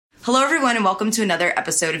Hello, everyone, and welcome to another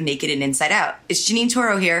episode of Naked and Inside Out. It's Janine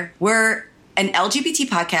Toro here. We're an LGBT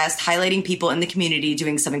podcast highlighting people in the community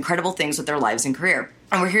doing some incredible things with their lives and career.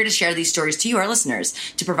 And we're here to share these stories to you, our listeners,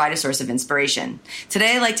 to provide a source of inspiration.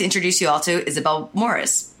 Today, I'd like to introduce you all to Isabel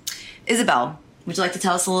Morris. Isabel, would you like to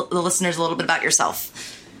tell us, the listeners, a little bit about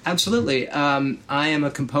yourself? Absolutely. I am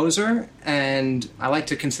a composer, and I like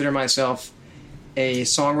to consider myself a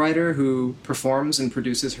songwriter who performs and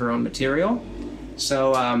produces her own material.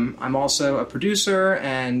 So I'm also a producer,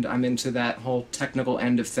 and I'm into that whole technical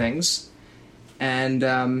end of things. And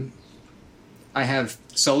I have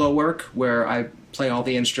solo work where I play all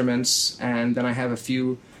the instruments, and then I have a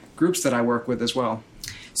few groups that I work with as well.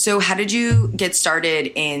 So how did you get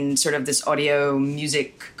started in sort of this audio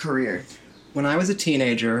music career? When I was a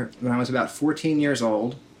teenager, when I was about 14 years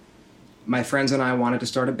old, my friends and I wanted to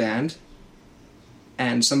start a band,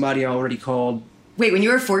 and somebody already called... Wait, when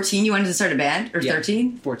you were 14, you wanted to start a band? Or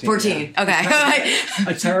 13? 14. 14, yeah. Okay.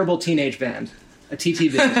 A terrible teenage band. A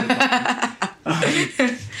TTB.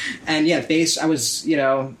 And yeah, bass, I was,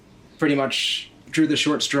 pretty much drew the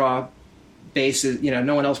short straw. Bass is,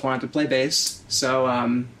 no one else wanted to play bass.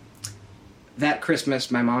 So that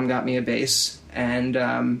Christmas, my mom got me a bass. And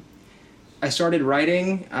I started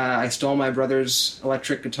writing. I stole my brother's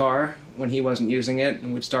electric guitar when he wasn't using it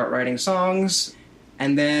and would start writing songs.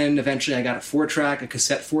 And then eventually I got a 4-track, a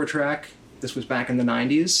cassette 4-track. This was back in the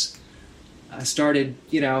 90s. I started,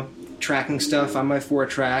 tracking stuff on my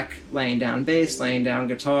 4-track, laying down bass, laying down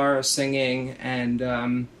guitar, singing,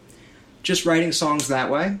 and just writing songs that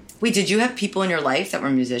way. Wait, did you have people in your life that were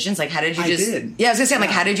musicians? Like, how did you just... I did. Yeah, I was going to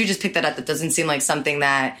say, how did you just pick that up? That doesn't seem like something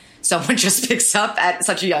that someone just picks up at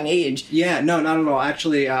such a young age. Yeah, no, not at all.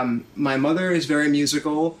 Actually, my mother is very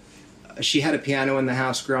musical. She had a piano in the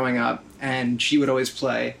house growing up, and she would always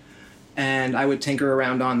play, and I would tinker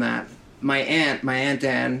around on that. My Aunt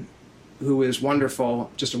Anne, who is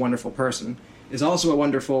wonderful, just a wonderful person, is also a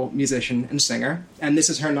wonderful musician and singer, and this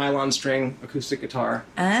is her nylon string acoustic guitar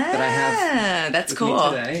that I have that's with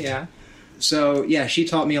cool. me today. Yeah. So yeah, she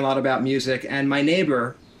taught me a lot about music, and my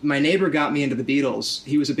neighbor got me into the Beatles.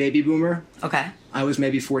 He was a baby boomer. Okay. I was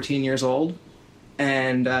maybe 14 years old,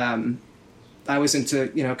 and I was into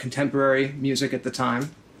contemporary music at the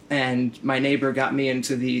time. And my neighbor got me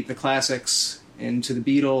into the classics, into the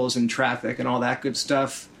Beatles and Traffic and all that good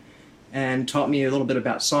stuff, and taught me a little bit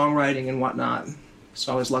about songwriting and whatnot.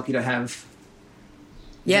 So I was lucky to have...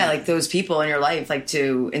 Yeah, like those people in your life, like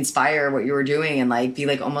to inspire what you were doing and like be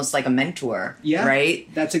like almost like a mentor. Yeah,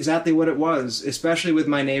 right? That's exactly what it was, especially with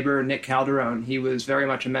my neighbor, Nick Calderone. He was very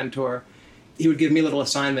much a mentor. He would give me little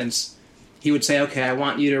assignments. He would say, okay, I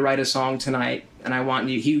want you to write a song tonight, and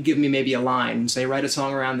he would give me maybe a line and say, write a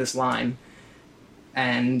song around this line.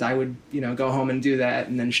 And I would, go home and do that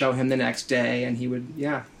and then show him the next day. And he would,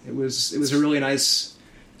 it was a really nice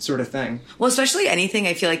sort of thing. Well, especially anything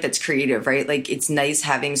I feel like that's creative, right? Like it's nice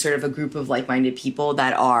having sort of a group of like-minded people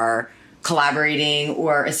that are collaborating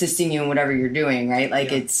or assisting you in whatever you're doing, right?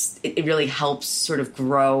 Like it really helps sort of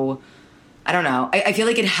grow. I don't know. I feel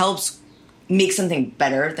like it helps make something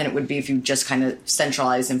better than it would be if you just kind of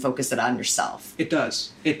centralize and focus it on yourself. It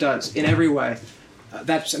does in every way.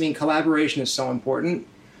 Collaboration is so important.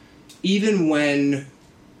 Even when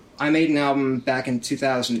I made an album back in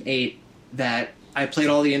 2008 that I played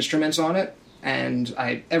all the instruments on it, and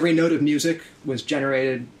every note of music was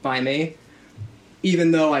generated by me,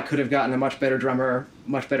 even though I could have gotten a much better drummer,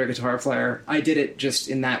 much better guitar player, I did it just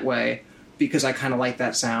in that way because I kind of like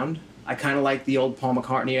that sound. I kind of like the old Paul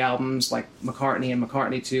McCartney albums, like McCartney and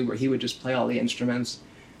McCartney 2, where he would just play all the instruments.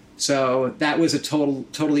 So that was a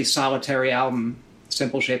totally solitary album,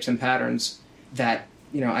 Simple Shapes and Patterns, that,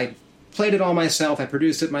 I played it all myself, I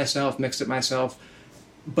produced it myself, mixed it myself,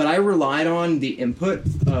 but I relied on the input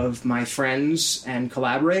of my friends and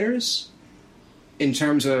collaborators in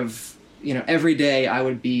terms of, every day I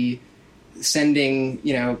would be sending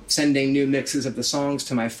new mixes of the songs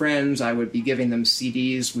to my friends. I would be giving them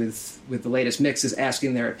CDs with the latest mixes,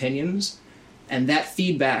 asking their opinions. And that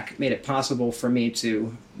feedback made it possible for me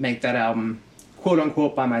to make that album, quote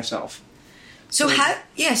unquote, by myself. So how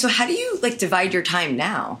do you like divide your time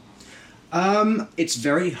now? It's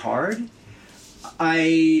very hard.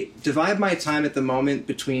 I divide my time at the moment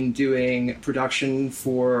between doing production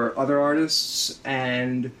for other artists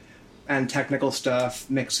and technical stuff,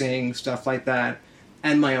 mixing, stuff like that,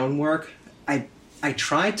 and my own work. I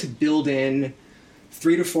try to build in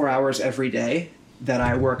 3 to 4 hours every day that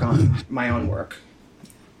I work on my own work.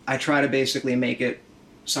 I try to basically make it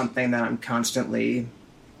something that I'm constantly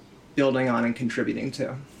building on and contributing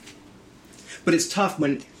to. But it's tough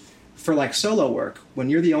when for like solo work, when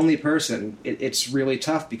you're the only person, it's really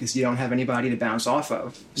tough because you don't have anybody to bounce off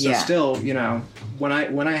of. So still, you know, when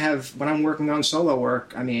I'm working on solo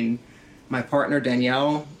work, I mean, my partner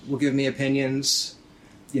Danielle will give me opinions.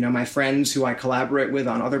 You know, my friends who I collaborate with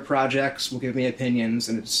on other projects will give me opinions,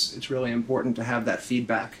 and it's really important to have that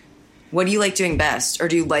feedback. What do you like doing best? Or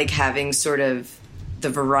do you like having sort of the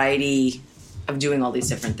variety of doing all these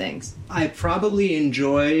different things? I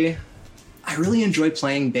really enjoy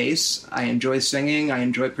playing bass. I enjoy singing. I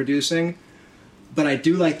enjoy producing. But I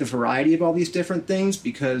do like the variety of all these different things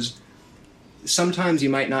because sometimes you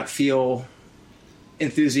might not feel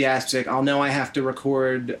enthusiastic. I'll know I have to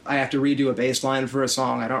redo a bass line for a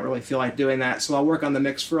song. I don't really feel like doing that. So I'll work on the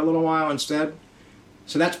mix for a little while instead.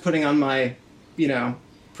 So that's putting on my, you know,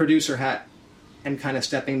 producer hat and kind of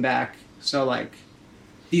stepping back. So like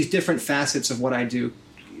these different facets of what I do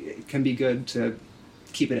can be good to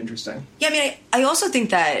keep it interesting. Yeah, I mean, I also think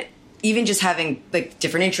that even just having like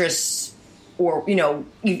different interests or, you know,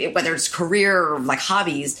 whether it's career or like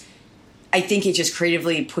hobbies, I think it just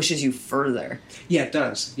creatively pushes you further. Yeah, it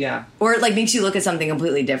does. Yeah. Or it like makes you look at something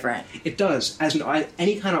completely different. It does.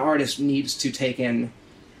 Any kind of artist needs to take in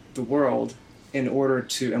the world in order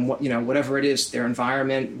to, and what, you know, whatever it is, their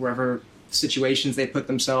environment, wherever situations they put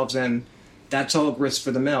themselves in, that's all grist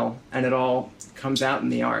for the mill, and it all comes out in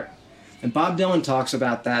the art. And Bob Dylan talks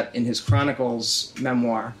about that in his Chronicles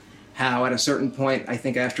memoir, how at a certain point, I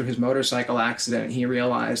think after his motorcycle accident, he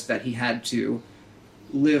realized that he had to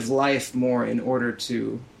live life more in order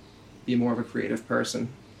to be more of a creative person.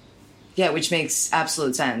 Yeah, which makes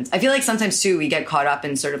absolute sense. I feel like sometimes, too, we get caught up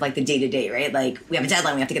in sort of like the day-to-day, right? Like, we have a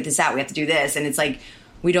deadline, we have to get this out, we have to do this. And it's like,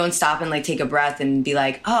 we don't stop and like take a breath and be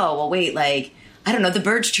like, oh, well, wait, like, I don't know, the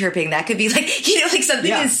birds chirping, that could be like, you know, like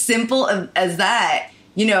something as simple as that.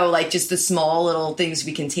 You know, like just the small little things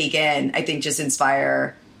we can take in, I think just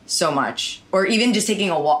inspire so much. Or even just taking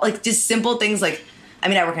a walk, like just simple things like, I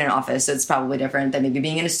mean, I work in an office, so it's probably different than maybe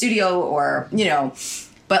being in a studio or, you know,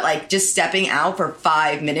 but like just stepping out for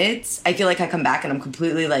 5 minutes, I feel like I come back and I'm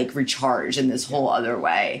completely like recharged in this whole other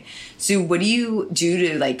way. So what do you do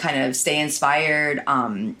to like kind of stay inspired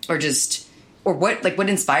or what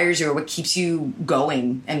inspires you or what keeps you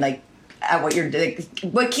going and like, at what you're doing,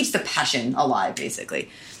 what keeps the passion alive, basically?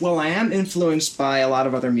 Well, I am influenced by a lot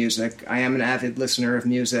of other music. I am an avid listener of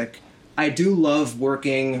music. I do love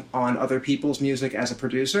working on other people's music as a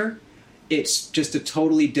producer. It's just a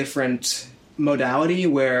totally different modality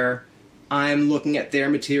where I'm looking at their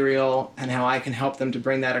material and how I can help them to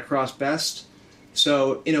bring that across best.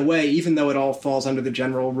 So, in a way, even though it all falls under the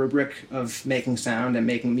general rubric of making sound and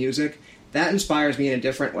making music, that inspires me in a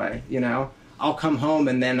different way, you know? I'll come home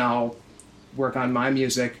and then I'll work on my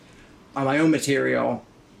music, on my own material,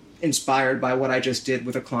 inspired by what I just did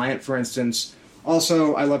with a client, for instance.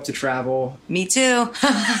 Also, I love to travel. Me too.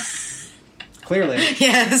 Clearly.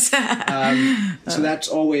 Yes. So that's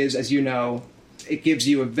always, as you know, it gives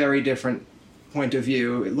you a very different point of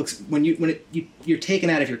view. It looks you're taken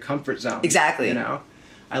out of your comfort zone. Exactly. You know,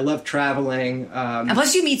 I love traveling. And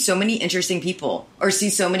plus, you meet so many interesting people, or see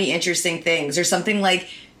so many interesting things, or something like.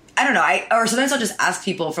 I don't know. Or sometimes I'll just ask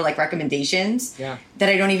people for like recommendations that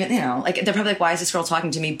I don't even, you know, like they're probably like, why is this girl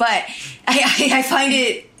talking to me? But I find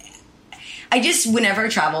it, I just, whenever I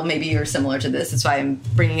travel, maybe you're similar to this. That's why I'm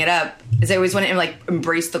bringing it up, is I always want to like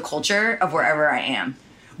embrace the culture of wherever I am.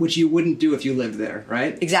 Which you wouldn't do if you lived there,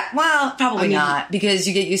 right? Exactly. Well, probably not, because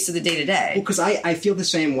you get used to the day to day. Well, because I feel the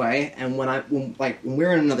same way, and when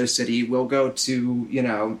we're in another city, we'll go to, you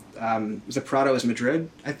know, the Prado is Madrid,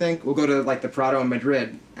 I think. We'll go to like the Prado in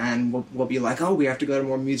Madrid, and we'll be like, oh, we have to go to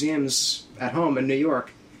more museums at home in New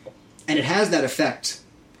York, and it has that effect.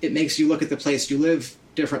 It makes you look at the place you live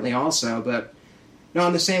differently, also. But no,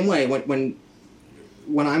 in the same way, when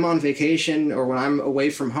I'm on vacation or when I'm away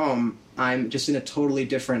from home, I'm just in a totally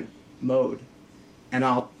different mode. And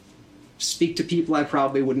I'll speak to people I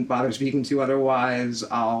probably wouldn't bother speaking to otherwise.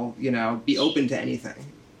 I'll, you know, be open to anything.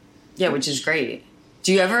 Yeah, which is great.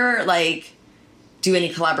 Do you ever, like, do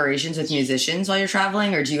any collaborations with musicians while you're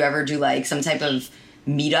traveling? Or do you ever do, like, some type of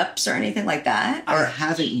meetups or anything like that? Or? I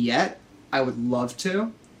haven't yet. I would love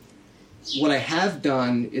to. What I have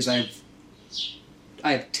done is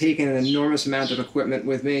I've taken an enormous amount of equipment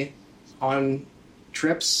with me on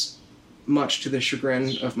trips, much to the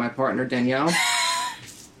chagrin of my partner, Danielle,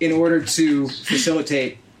 in order to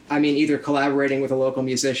facilitate, either collaborating with a local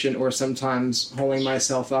musician or sometimes holding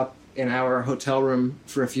myself up in our hotel room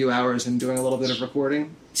for a few hours and doing a little bit of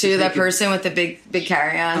recording. To that person with the big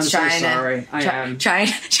carry-ons trying to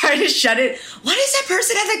shut it. Why does that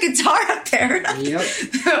person have a guitar up there? Yep.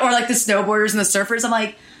 Or like the snowboarders and the surfers. I'm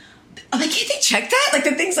like, I'm like, can't they check that? Like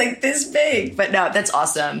the thing's like this big. But no, that's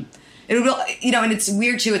awesome. It will, you know, and it's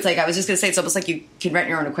weird too. It's like, I was just going to say, it's almost like you can rent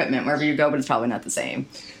your own equipment wherever you go, but it's probably not the same.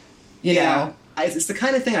 You know? It's the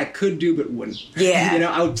kind of thing I could do but wouldn't. Yeah. You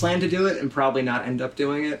know, I would plan to do it and probably not end up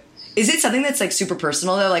doing it. Is it something that's like super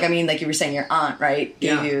personal though? Like, I mean, like you were saying, your aunt, right,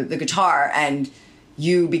 gave you the guitar and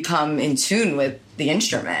you become in tune with the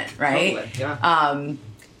instrument, right? Totally, yeah.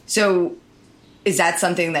 So is that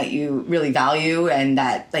something that you really value and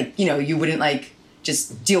that, like, you know, you wouldn't like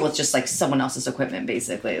just deal with just like someone else's equipment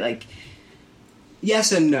basically? Like,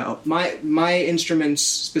 yes and no. My instruments,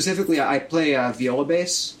 specifically, I play viola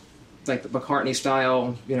bass, like the McCartney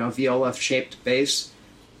style, you know, viola shaped bass.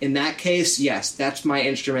 In that case, yes, that's my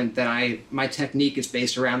instrument that my technique is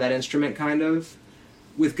based around that instrument kind of.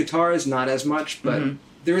 With guitars, not as much, but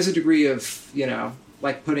there is a degree of, you know,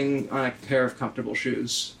 like putting on a pair of comfortable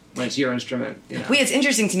shoes when it's your instrument. You know? Wait, it's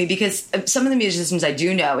interesting to me because some of the musicians I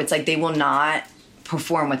do know, it's like they will not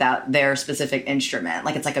perform without their specific instrument.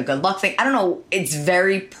 Like it's like a good luck thing. I don't know. It's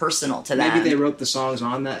very personal to them. Maybe they wrote the songs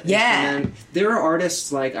on that instrument. There are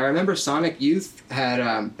artists like, I remember Sonic Youth had,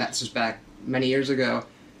 this was back many years ago,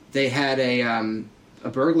 they had a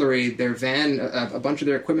burglary. Their van, a bunch of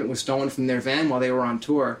their equipment was stolen from their van while they were on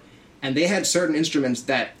tour. And they had certain instruments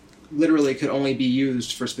that literally could only be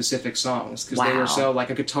used for specific songs because they were so, like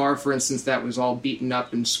a guitar, for instance, that was all beaten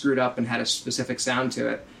up and screwed up and had a specific sound to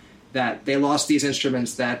it, that they lost these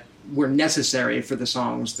instruments that were necessary for the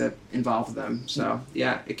songs that involved them. So,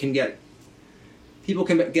 yeah, people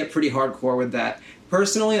can get pretty hardcore with that.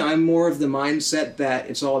 Personally, I'm more of the mindset that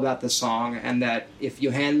it's all about the song and that if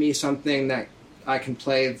you hand me something that I can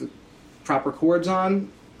play the proper chords on,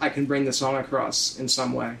 I can bring the song across in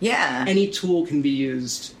some way. Yeah. Any tool can be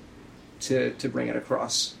used to bring it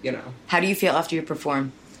across, you know. How do you feel after you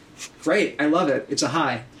perform? Great. I love it. It's a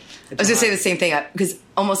high. I was going to say the same thing because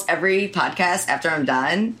almost every podcast after I'm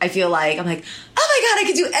done, I feel like, I'm like, oh my God, I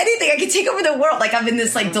could do anything. I could take over the world. Like I'm in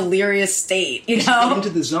this like delirious state, you know? Get into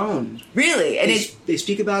the zone. Really? And they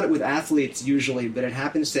speak about it with athletes usually, but it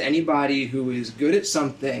happens to anybody who is good at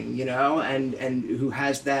something, you know, and who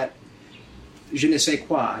has that je ne sais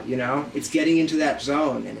quoi, you know? It's getting into that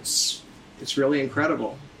zone and it's really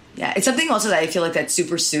incredible. Yeah, it's something also that I feel like that's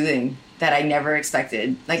super soothing that I never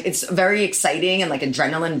expected. Like, it's very exciting and, like,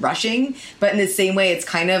 adrenaline rushing, but in the same way, it's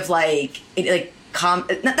kind of like, not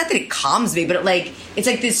that it calms me, but it's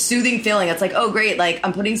like this soothing feeling. It's like, oh, great, like,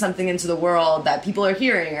 I'm putting something into the world that people are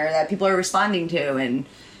hearing or that people are responding to. And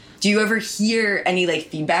do you ever hear any, like,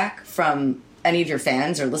 feedback from any of your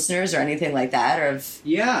fans or listeners or anything like that?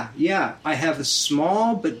 Yeah. I have a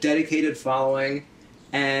small but dedicated following,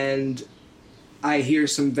 and I hear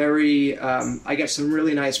some I get some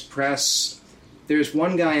really nice press. There's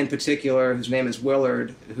one guy in particular whose name is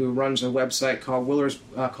Willard, who runs a website called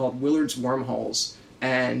Willard's Wormholes,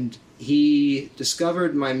 and he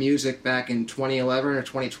discovered my music back in 2011 or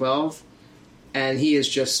 2012, and he is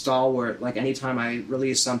just stalwart. Like anytime I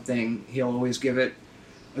release something, he'll always give it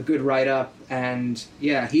a good write-up, and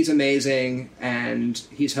yeah, he's amazing, and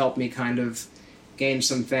he's helped me kind of gain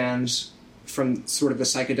some fans from sort of the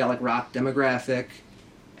psychedelic rock demographic,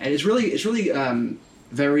 and it's really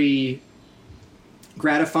very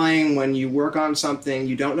gratifying when you work on something,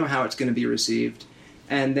 you don't know how it's going to be received,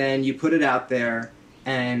 and then you put it out there,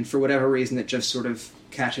 and for whatever reason it just sort of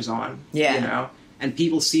catches on. Yeah. You know, and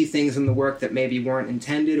people see things in the work that maybe weren't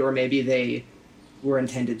intended, or maybe they were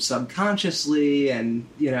intended subconsciously, and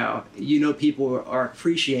you know people are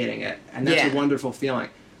appreciating it, and that's a wonderful feeling.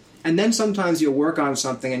 And then sometimes you'll work on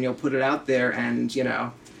something and you'll put it out there and, you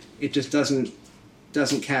know, it just doesn't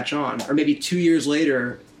catch on. Or maybe 2 years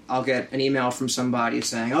later, I'll get an email from somebody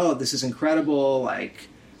saying, oh, this is incredible, like,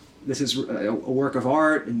 this is a work of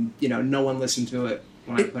art, and, you know, no one listened to it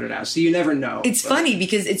when I put it out. So you never know. It's funny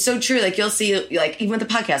because it's so true. Like, you'll see, like, even with the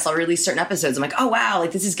podcast, I'll release certain episodes. I'm like, oh, wow,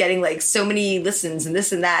 like, this is getting, like, so many listens and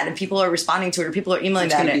this and that, and people are responding to it, or people are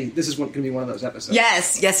emailing about it. This is going to be one of those episodes.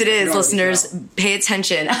 Yes, it is, listeners. Pay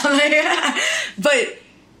attention. But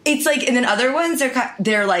it's like, and then other ones,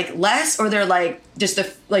 they're like, less, or they're, like, just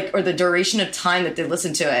or the duration of time that they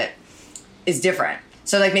listen to it is different.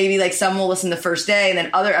 So, like, maybe, like, some will listen the first day, and then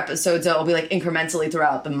other episodes that will be, like, incrementally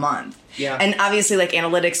throughout the month. Yeah. And obviously, like,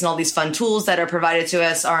 analytics and all these fun tools that are provided to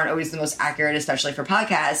us aren't always the most accurate, especially for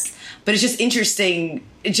podcasts. But it's just interesting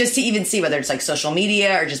just to even see whether it's, like, social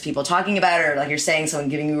media or just people talking about it, or, like you're saying, someone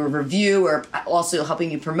giving you a review or also helping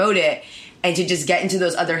you promote it, and to just get into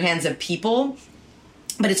those other hands of people.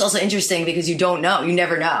 But it's also interesting because you don't know. You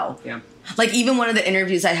never know. Yeah. Like, even one of the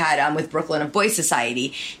interviews I had with Brooklyn of Boys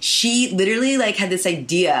Society, she literally, like, had this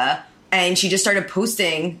idea, and she just started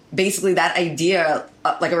posting basically that idea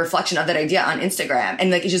like a reflection of that idea on Instagram,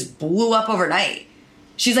 and like it just blew up overnight.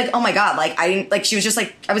 She's like, oh my God, like I didn't, like she was just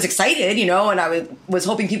like, I was excited, you know, and I was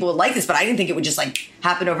hoping people would like this, but I didn't think it would just like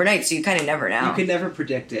happen overnight. So you kind of never know. You can never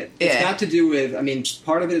predict it. It's got to do with, I mean,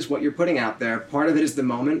 part of it is what you're putting out there. Part of it is the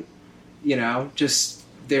moment, you know, just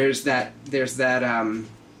there's a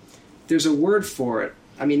word for it.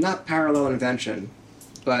 I mean, not parallel invention,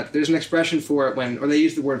 but there's an expression for it when, or they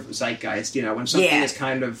use the word zeitgeist, you know, when something is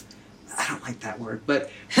kind of, I don't like that word,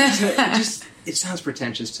 but it sounds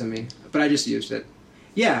pretentious to me, but I just used it.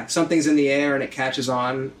 Yeah, something's in the air and it catches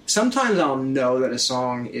on. Sometimes I'll know that a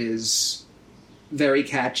song is very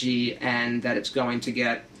catchy and that it's going to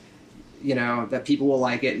get, you know, that people will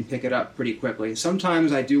like it and pick it up pretty quickly.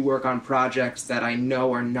 Sometimes I do work on projects that I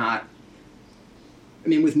know are not. I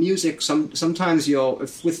mean, with music, sometimes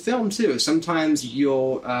with film too, sometimes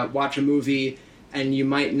you'll watch a movie and you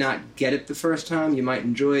might not get it the first time. You might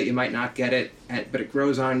enjoy it, you might not get it, but it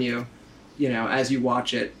grows on you. You know, as you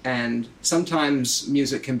watch it, and sometimes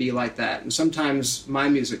music can be like that, and sometimes my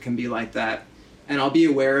music can be like that, and I'll be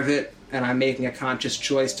aware of it, and I'm making a conscious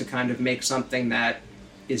choice to kind of make something that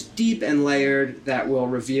is deep and layered, that will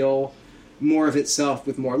reveal more of itself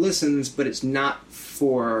with more listens, but it's not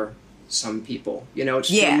for some people. You know, it's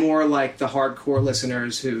for more like the hardcore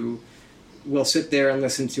listeners who will sit there and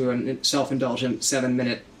listen to a self-indulgent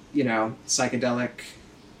 7-minute, you know, psychedelic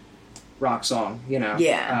rock song, you know.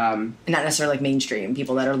 Yeah. Not necessarily like mainstream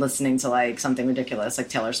people that are listening to like something ridiculous like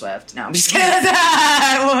Taylor Swift. No, I'm just kidding.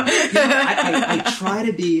 I try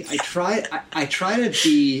to be,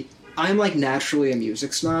 I'm like naturally a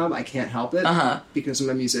music snob. I can't help it because I'm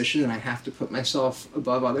a musician and I have to put myself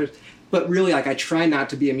above others. But really, like, I try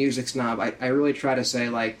not to be a music snob. I really try to say,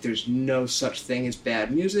 like, there's no such thing as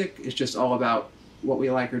bad music. It's just all about what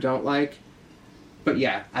we like or don't like. But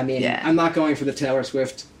yeah, I mean, I'm not going for the Taylor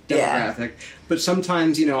Swift demographic. But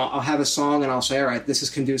sometimes, you know, I'll have a song and I'll say, all right, this is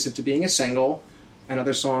conducive to being a single, and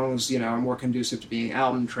other songs, you know, are more conducive to being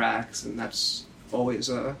album tracks, and that's always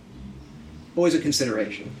a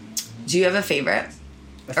consideration. Do you have a favorite?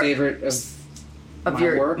 A favorite of my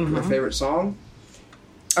work? A favorite song?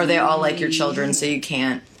 Are they all like your children, so you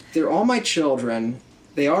can't? They're all my children.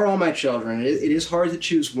 They are all my children. It is hard to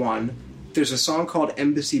choose one. There's a song called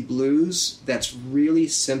Embassy Blues that's really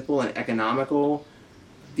simple and economical.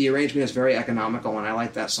 The arrangement is very economical, and I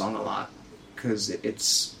like that song a lot because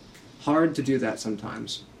it's hard to do that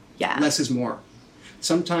sometimes. Yeah. Less is more.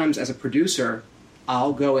 Sometimes, as a producer,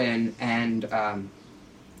 I'll go in and a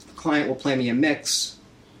client will play me a mix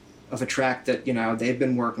of a track that, you know, they've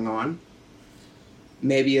been working on.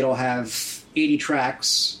 Maybe it'll have 80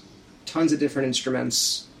 tracks, tons of different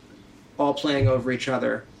instruments, all playing over each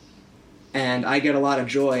other. And I get a lot of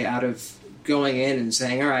joy out of going in and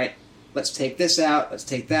saying, all right, let's take this out, let's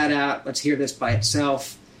take that out, let's hear this by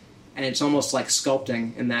itself. And it's almost like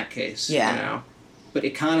sculpting in that case. Yeah. You know? But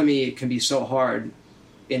economy can be so hard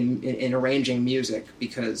in arranging music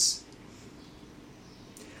because,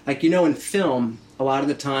 like, you know, in film, a lot of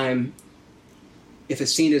the time, if a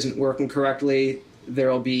scene isn't working correctly,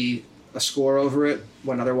 there'll be a score over it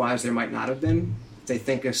when otherwise there might not have been. If they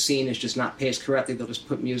think a scene is just not paced correctly, they'll just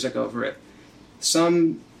put music over it.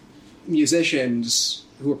 Some musicians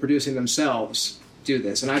who are producing themselves do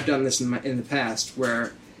this, and I've done this in the past,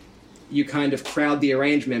 where you kind of crowd the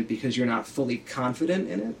arrangement because you're not fully confident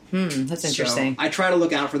in it. That's interesting. So I try to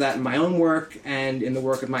look out for that in my own work and in the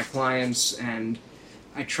work of my clients, and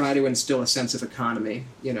I try to instill a sense of economy,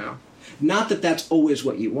 you know. Not that that's always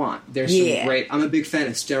what you want. There's some great... I'm a big fan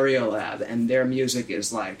of Stereolab, and their music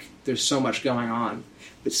is like, there's so much going on.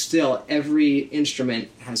 But still, every instrument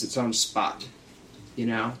has its own spot, you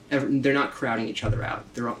know? They're not crowding each other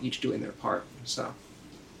out. They're all each doing their part, so...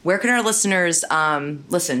 Where can our listeners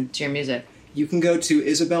listen to your music? You can go to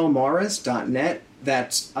isobelmorris.net.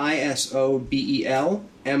 That's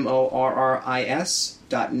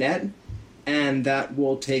ISOBELMORRIS.net. And that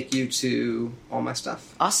will take you to all my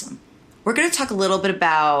stuff. Awesome. We're going to talk a little bit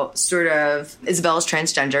about sort of Isabel is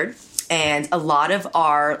transgendered. And a lot of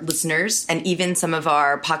our listeners and even some of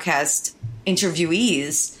our podcast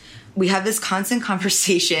interviewees, we have this constant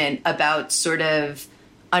conversation about sort of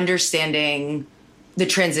understanding the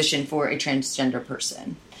transition for a transgender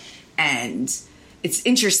person. And it's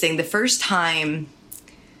interesting. The first time,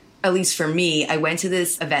 at least for me, I went to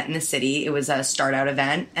this event in the city. It was a Start Out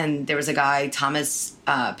event, and there was a guy, Thomas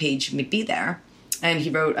Page McBee, there. And he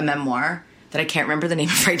wrote a memoir that I can't remember the name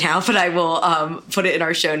of right now, but I will put it in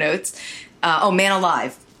our show notes. Man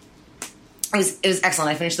Alive. It was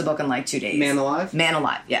excellent. I finished the book in like 2 days. Man Alive? Man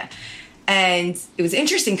Alive, yeah. And it was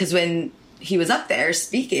interesting because when he was up there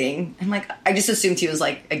speaking, and like I just assumed he was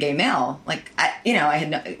like a gay male. Like I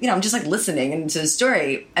had no, I'm just like listening into the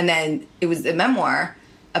story, and then it was a memoir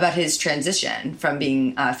about his transition from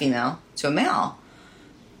being female to a male,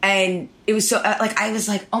 and it was so like I was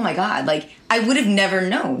like, oh my God, like I would have never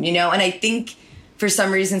known, And I think for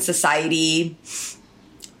some reason society,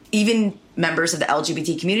 even members of the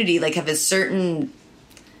LGBT community, like have a certain,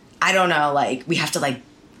 I don't know, like we have to like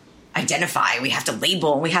identify, we have to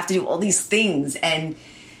label, we have to do all these things. And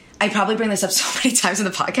I probably bring this up so many times in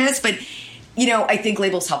the podcast, but I think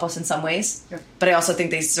labels help us in some ways, but I also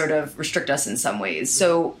think they sort of restrict us in some ways.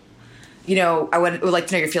 So, I would like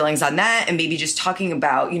to know your feelings on that, and maybe just talking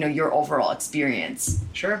about, your overall experience.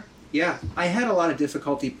 Sure. Yeah. I had a lot of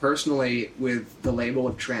difficulty personally with the label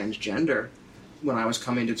of transgender when I was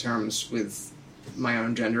coming to terms with my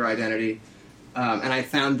own gender identity. And I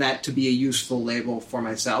found that to be a useful label for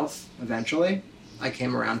myself eventually. I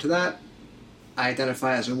came around to that. I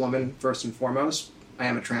identify as a woman first and foremost. I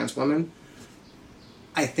am a trans woman.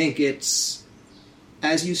 I think it's,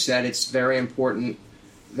 as you said, it's very important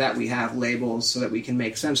that we have labels so that we can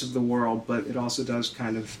make sense of the world, but it also does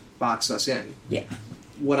kind of box us in. Yeah.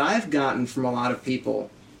 What I've gotten from a lot of people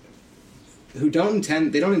who don't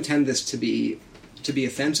intend this to be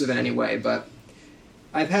offensive in any way, but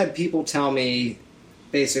I've had people tell me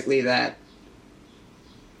basically that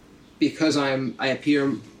because I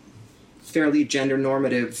appear fairly gender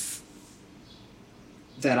normative,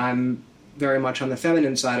 that I'm very much on the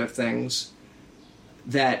feminine side of things,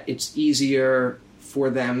 that it's easier for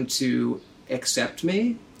them to accept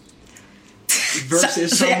me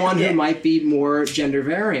versus someone who might be more gender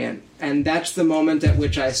variant. And that's the moment at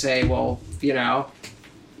which I say, well,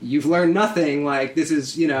 you've learned nothing. Like, this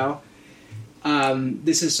is,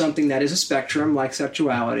 this is something that is a spectrum, like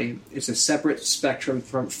sexuality. It's a separate spectrum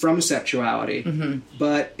from sexuality,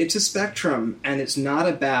 but it's a spectrum, and it's not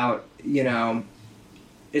about,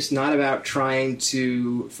 it's not about trying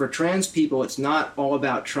to, for trans people, it's not all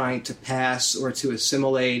about trying to pass or to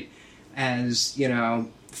assimilate as,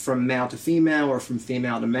 from male to female or from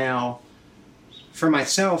female to male. For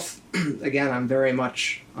myself, again, I'm very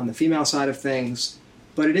much on the female side of things.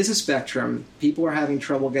 But it is a spectrum. People are having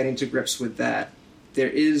trouble getting to grips with that. There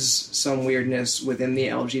is some weirdness within the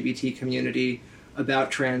LGBT community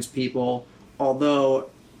about trans people, although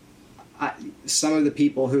some of the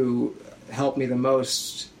people who helped me the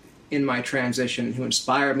most in my transition, who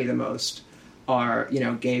inspired me the most, are,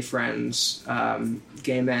 gay friends,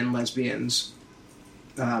 gay men, lesbians,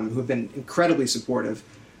 who have been incredibly supportive.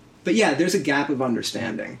 But yeah, there's a gap of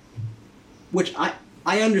understanding, which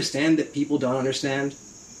I understand that people don't understand.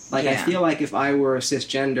 Like, I feel like if I were a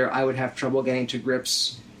cisgender, I would have trouble getting to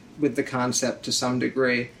grips with the concept to some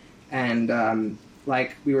degree. And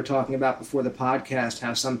like we were talking about before the podcast,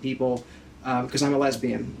 how some people, because I'm a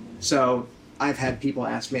lesbian, so I've had people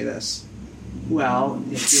ask me this. Well,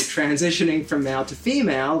 if you're transitioning from male to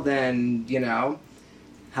female, then,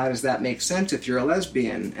 how does that make sense if you're a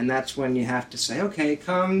lesbian? And that's when you have to say, okay,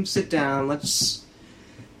 come, sit down, let's...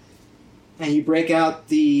 And you break out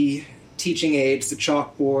the teaching aids, the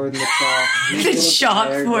chalkboard, and the chalk. The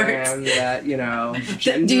chalkboard. That,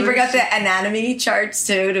 do you bring out the anatomy charts,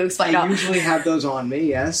 too, to explain? I usually have those on me,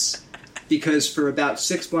 yes. Because for about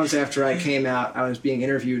 6 months after I came out, I was being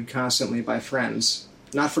interviewed constantly by friends.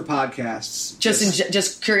 Not for podcasts.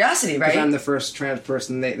 Just curiosity, right? Because I'm the first trans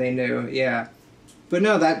person they knew, yeah. But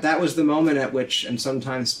no, that was the moment at which, and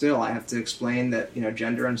sometimes still, I have to explain that,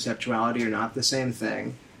 gender and sexuality are not the same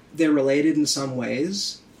thing. They're related in some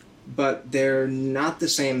ways, but they're not the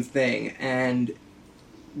same thing. And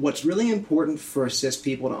what's really important for cis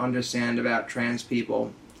people to understand about trans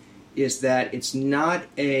people is that it's not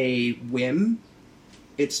a whim.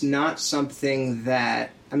 It's not something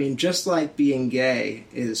that, just like being gay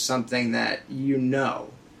is something that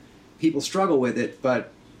people struggle with it,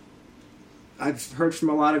 but I've heard from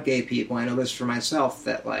a lot of gay people, I know this for myself,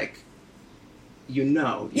 that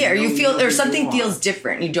you feel there's something feels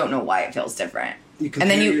different. You don't know why it feels different. You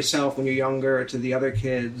compare yourself when you're younger to the other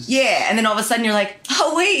kids. Yeah, and then all of a sudden you're like,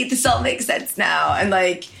 oh wait, this all makes sense now. And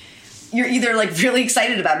you're either really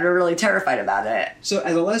excited about it or really terrified about it. So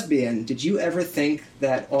as a lesbian, did you ever think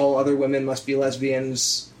that all other women must be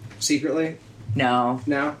lesbians secretly? No.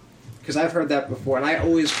 No? Because I've heard that before, and I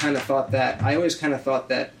always kind of thought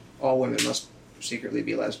that all women must secretly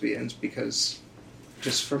be lesbians, because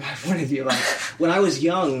just from my point of view, when I was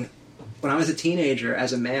young, when I was a teenager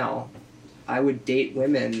as a male, I would date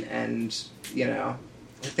women and, I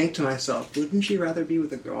think to myself, wouldn't she rather be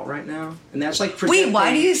with a girl right now? And that's like projecting... Wait,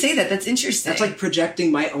 why do you say that? That's interesting. That's like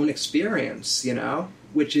projecting my own experience,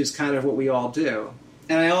 which is kind of what we all do.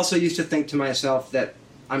 And I also used to think to myself that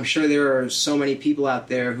I'm sure there are so many people out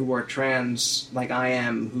there who are trans like I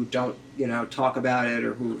am who don't, talk about it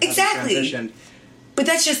or who exactly. haven't transitioned. But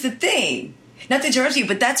that's just the thing. Not to interrupt you,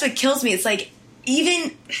 but that's what kills me. It's like,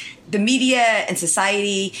 even the media and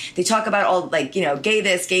society, they talk about all, like, gay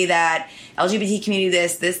this, gay that, LGBT community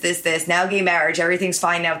this. Now gay marriage, everything's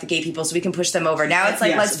fine now with the gay people, so we can push them over. Now it's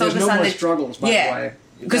like, let's focus on the struggles, by the way.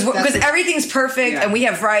 Because everything's perfect and we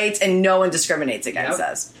have rights and no one discriminates against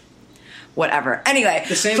us. Whatever. Anyway.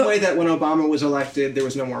 The same way that when Obama was elected, there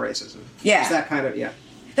was no more racism. Yeah. It's that kind of,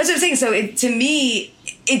 That's what I'm saying. So to me,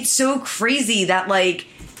 it's so crazy that, like,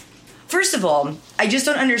 first of all, I just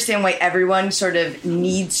don't understand why everyone sort of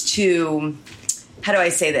needs to, how do I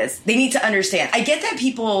say this? They need to understand. I get that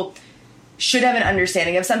people should have an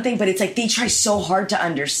understanding of something, but it's like they try so hard to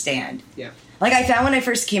understand. Yeah. Like, I found when I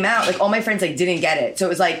first came out, like, all my friends, like, didn't get it. So it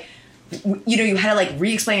was like, you had to, like,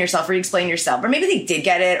 re-explain yourself. Or maybe they did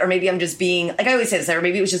get it, or maybe I'm just being, like, I always say this, or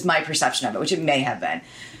maybe it was just my perception of it, which it may have been.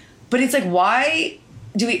 But it's like, why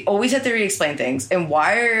do we always have to re-explain things? And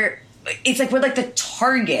it's like we're like the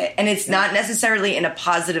target, and it's not necessarily in a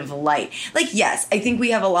positive light. Like, yes, I think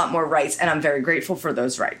we have a lot more rights, and I'm very grateful for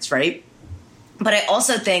those rights, right? But I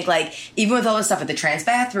also think, like, even with all this stuff with the trans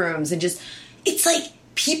bathrooms and just, it's like,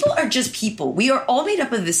 people are just people. We are all made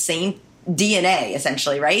up of the same DNA,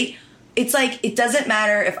 essentially, right? It's like, it doesn't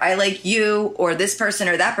matter if I like you or this person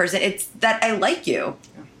or that person. It's that I like you.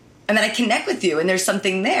 And that I connect with you, and there's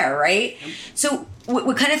something there, right? So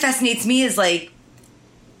what kind of fascinates me is, like,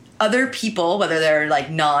 other people, whether they're, like,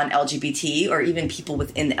 non-LGBT or even people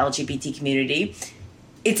within the LGBT community,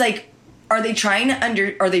 it's like, are they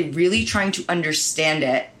really trying to understand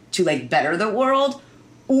it to, like, better the world?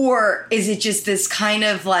 Or is it just this kind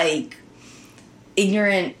of, like,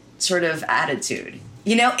 ignorant sort of attitude?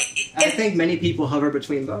 I think many people hover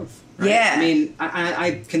between both. Right? Yeah. I mean,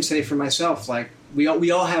 I can say for myself, like, we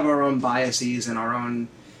all have our own biases and our own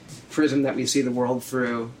prism that we see the world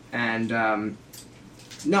through. And,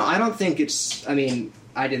 no, I don't think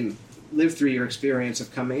I didn't live through your experience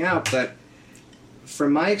of coming out, but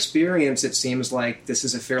from my experience, it seems like this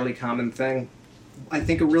is a fairly common thing. I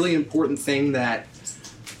think a really important thing that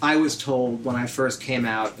I was told when I first came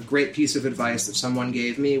out, a great piece of advice that someone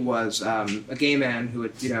gave me was a gay man who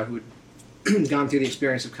had gone through the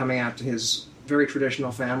experience of coming out to his very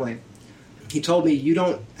traditional family. He told me, you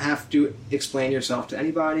don't have to explain yourself to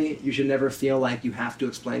anybody. You should never feel like you have to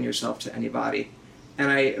explain yourself to anybody. And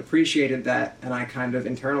I appreciated that, and I kind of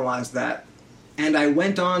internalized that. And I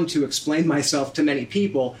went on to explain myself to many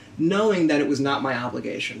people, knowing that it was not my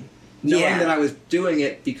obligation. Knowing that I was doing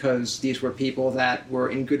it because these were people that were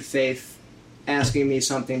in good faith asking me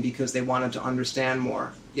something because they wanted to understand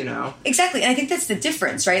more, Exactly. And I think that's the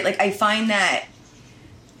difference, right? Like, I find that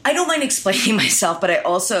I don't mind explaining myself, but I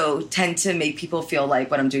also tend to make people feel like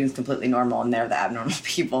what I'm doing is completely normal and they're the abnormal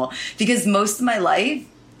people. Because most of my life,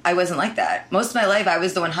 I wasn't like that. Most of my life, I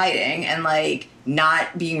was the one hiding and, like,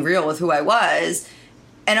 not being real with who I was.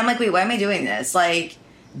 And I'm like, wait, why am I doing this? Like,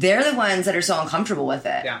 they're the ones that are so uncomfortable with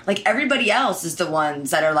it. Yeah. Like, everybody else is the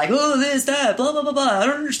ones that are like, oh, this, that, blah, blah, blah, blah. I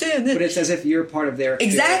don't understand this. But it's as if you're part of their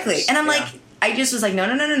experience. Exactly. And I'm like, I just was like,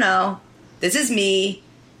 no. This is me.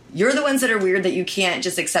 You're the ones that are weird that you can't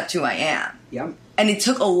just accept who I am. Yep. And it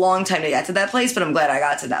took a long time to get to that place, but I'm glad I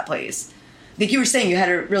got to that place. Like you were saying, you had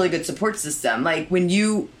a really good support system. Like, when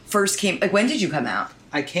you first came, like, when did you come out?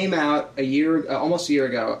 I came out almost a year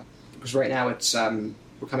ago, because right now it's,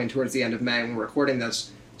 we're coming towards the end of May when we're recording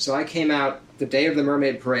this. So I came out the day of the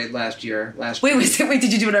Mermaid Parade last year. Wait,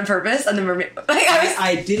 did you do it on purpose? On the Mermaid?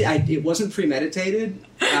 I did. It wasn't premeditated.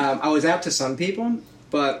 I was out to some people,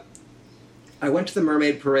 but I went to the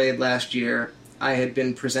Mermaid Parade last year. I had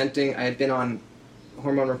been on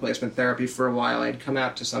hormone replacement therapy for a while. I had come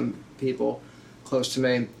out to some people close to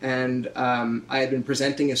me, and I had been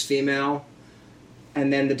presenting as female.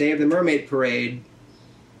 And then the day of the Mermaid Parade,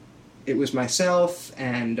 it was myself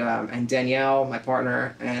and Danielle, my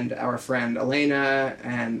partner, and our friend Elena,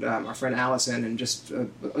 and our friend Allison, and just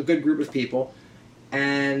a good group of people.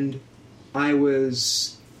 And I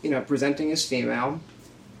was, presenting as female,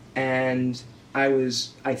 and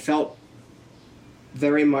I felt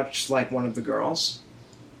very much like one of the girls.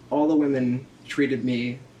 All the women treated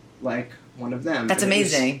me like one of them. That's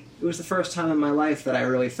amazing. It was the first time in my life that I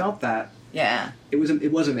really felt that. Yeah. It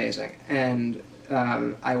was amazing. And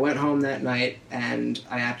I went home that night, and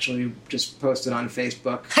I actually just posted on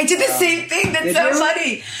Facebook. I did the same thing. That's so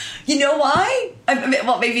funny. You know why?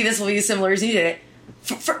 Well, maybe this will be as similar as you did it.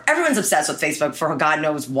 For everyone's obsessed with Facebook for God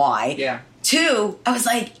knows why. Yeah. 2, I was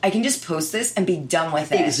like, I can just post this and be done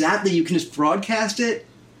with it. Exactly. You can just broadcast it.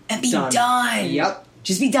 And be done. Yep.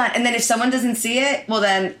 Just be done. And then if someone doesn't see it, well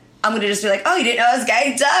then I'm going to just be like, oh, you didn't know I was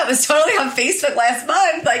gay? Duh, it was totally on Facebook last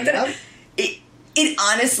month. Like, it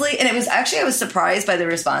honestly, and it was actually, I was surprised by the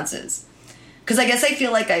responses. Because I guess I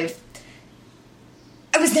feel like I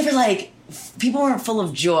was never like, people weren't full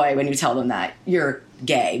of joy when you tell them that you're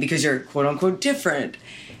gay because you're quote unquote different.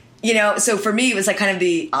 You know, so for me, it was like kind of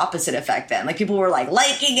the opposite effect then. Like people were like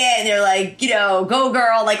liking it and they're like, you know, go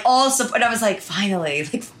girl, like all support. And I was like, finally,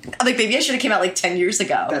 like maybe I should have came out like 10 years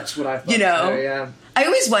ago. That's what I thought. You know, too, yeah. I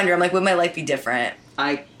always wonder, I'm like, would my life be different?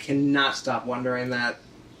 I cannot stop wondering that.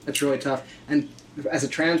 It's really tough. And as a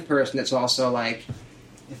trans person, it's also like,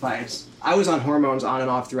 if I was on hormones on and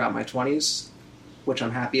off throughout my 20s, which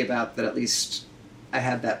I'm happy about that at least I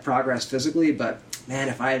had that progress physically, but man,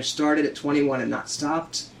 if I had started at 21 and not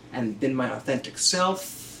stopped and been my authentic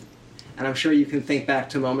self, and I'm sure you can think back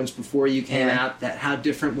to moments before you came out, that how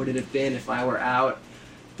different would it have been if I were out.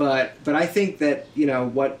 But I think that, you know,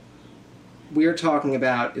 what we're talking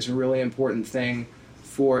about is a really important thing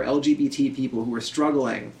for LGBT people who are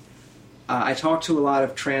struggling. I talk to a lot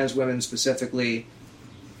of trans women specifically,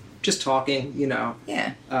 just talking, you know,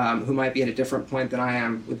 who might be at a different point than I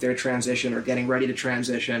am with their transition or getting ready to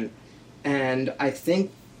transition. And I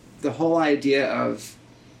think the whole idea of,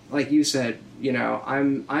 like you said, you know,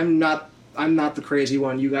 I'm not the crazy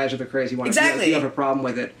one. You guys are the crazy one. Exactly. If you have a problem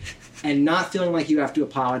with it, and not feeling like you have to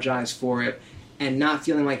apologize for it, and not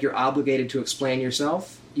feeling like you're obligated to explain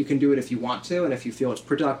yourself. You can do it if you want to, and if you feel it's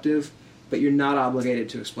productive, but you're not obligated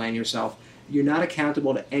to explain yourself. You're not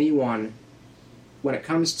accountable to anyone when it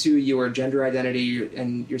comes to your gender identity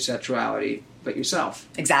and your sexuality, but yourself.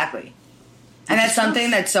 Exactly. And that's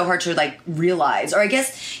something that's so hard to, like, realize. Or I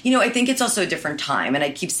guess, you know, I think it's also a different time. And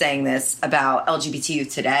I keep saying this about LGBT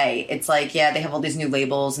youth today. It's like, yeah, they have all these new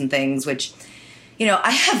labels and things, which, you know,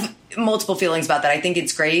 I have multiple feelings about that. I think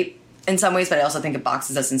it's great in some ways, but I also think it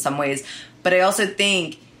boxes us in some ways. But I also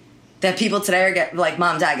think that people today are like,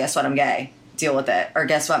 Mom, Dad, guess what? I'm gay. Deal with it. Or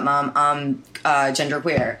guess what, Mom? I'm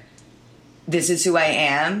genderqueer. This is who I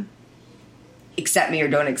am. Accept me or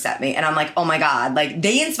don't accept me. And I'm like, oh my God, like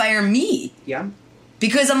they inspire me. Yeah.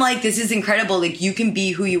 Because I'm like, this is incredible. Like you can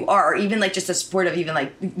be who you are, or even like just a support of even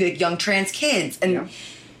like the young trans kids. And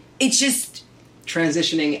it's just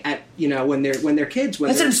transitioning at, you know, when they're kids, when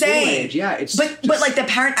that's they're what I'm saying. Age. Yeah. It's but like the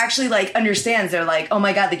parent actually like understands. They're like, oh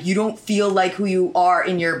my God, like you don't feel like who you are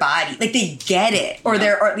in your body. Like they get it, or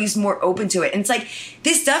they're at least more open to it. And it's like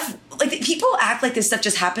this stuff, like people act like this stuff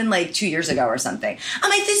just happened like 2 years ago or something. I'm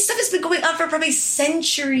like, this stuff has been going on for probably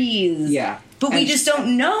centuries. Yeah. But we just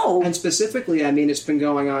don't know. And specifically, I mean, it's been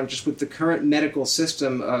going on just with the current medical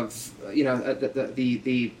system of, you know,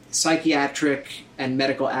 the psychiatric and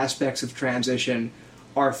medical aspects of transition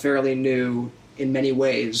are fairly new in many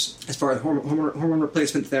ways, as far as hormone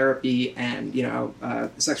replacement therapy and, you know,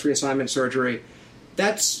 sex reassignment surgery.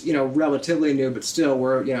 That's, you know, relatively new, but still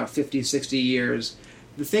we're, you know, 50, 60 years.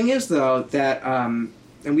 The thing is, though, that, and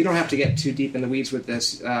we don't have to get too deep in the weeds with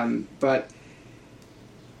this, but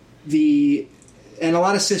and a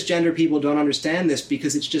lot of cisgender people don't understand this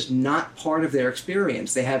because it's just not part of their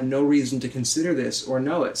experience. They have no reason to consider this or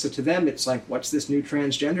know it. So to them, it's like, what's this new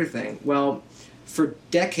transgender thing? Well, for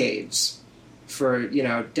decades,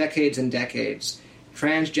 decades and decades,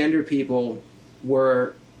 transgender people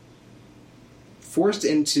were forced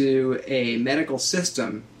into a medical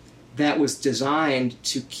system that was designed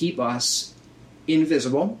to keep us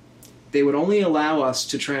invisible. They would only allow us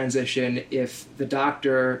to transition if the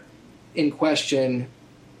doctor in question,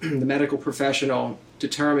 the medical professional,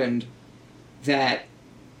 determined that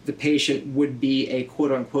the patient would be a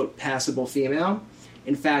quote-unquote passable female.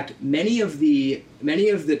 In fact, many of the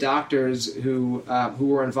doctors who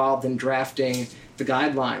were involved in drafting the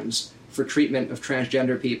guidelines for treatment of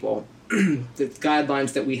transgender people, the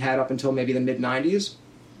guidelines that we had up until maybe the mid-90s,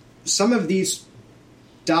 some of these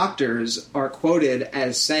doctors are quoted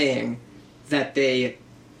as saying that they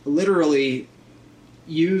literally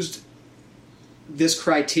used this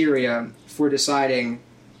criteria for deciding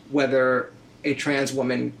whether a trans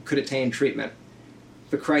woman could attain treatment.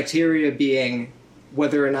 The criteria being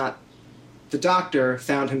whether or not the doctor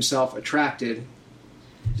found himself attracted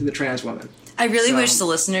to the trans woman. I really wish the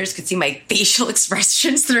listeners could see my facial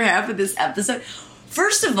expressions through half of this episode.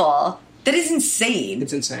 First of all, that is insane.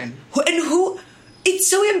 It's insane. And it's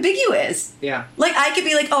so ambiguous. Yeah. Like, I could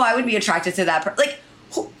be like, oh, I would be attracted to that person. Like,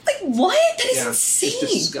 what? That is insane.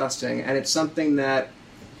 It's disgusting. And it's something that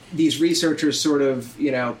these researchers sort of,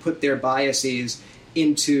 you know, put their biases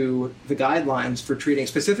into the guidelines for treating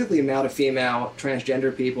specifically male to female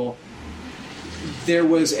transgender people. There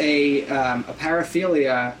was a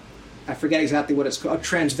paraphilia I forget exactly what it's called,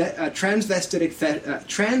 transvestitic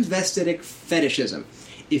fetishism.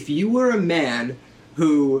 If you were a man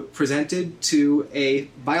who presented to a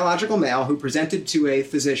biological male, who presented to a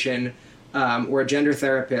physician or a gender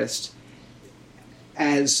therapist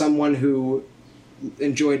as someone who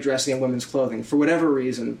enjoyed dressing in women's clothing, for whatever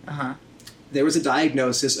reason, there was a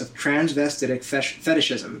diagnosis of transvestitic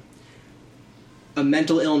fetishism, a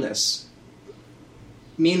mental illness.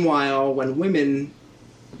 Meanwhile, when women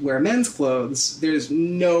wear men's clothes, there's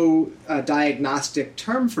no diagnostic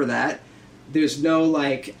term for that. There's no,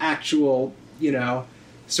 like, actual,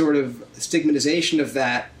 sort of stigmatization of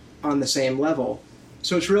that on the same level.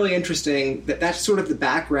 So it's really interesting that that's sort of the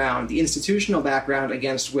background, the institutional background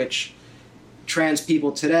against which trans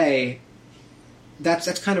people today,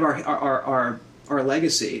 that's kind of our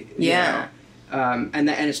legacy. Yeah. And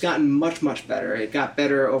it's gotten much, much better. It got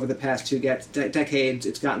better over the past two decades.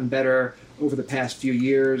 It's gotten better over the past few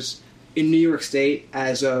years. In New York State,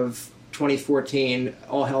 as of 2014,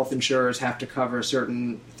 all health insurers have to cover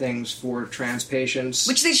certain things for trans patients.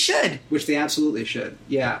 Which they should. Which they absolutely should,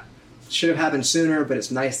 yeah. Should have happened sooner, but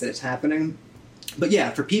it's nice that it's happening. But yeah,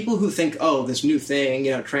 for people who think, oh, this new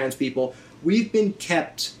thing, trans people, we've been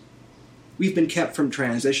kept from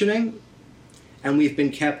transitioning, and we've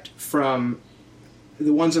been kept from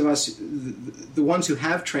the ones who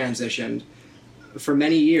have transitioned for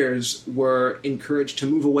many years were encouraged to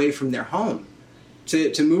move away from their home,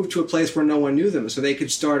 to move to a place where no one knew them, so they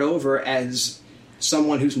could start over as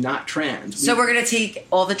someone who's not trans. So we're going to take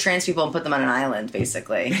all the trans people and put them on an island,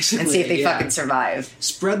 basically and see if they fucking survive.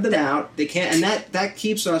 Spread them out. They can't, and that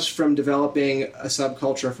keeps us from developing a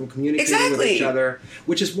subculture, from communicating with each other,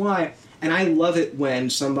 which is why, and I love it when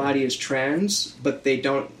somebody is trans, but they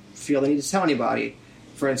don't feel the need to tell anybody.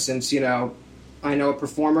 For instance, I know a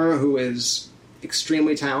performer who is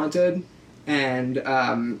extremely talented,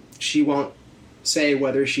 and she won't say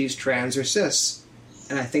whether she's trans or cis.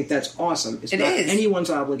 And I think that's awesome. It's not anyone's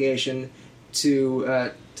obligation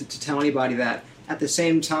to tell anybody that. At the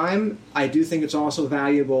same time, I do think it's also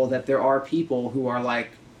valuable that there are people who are like,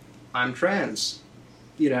 I'm trans.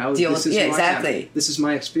 This is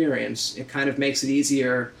my experience. It kind of makes it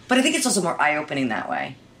easier. But I think it's also more eye-opening that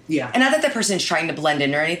way. Yeah. And not that the person's trying to blend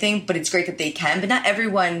in or anything, but it's great that they can. But not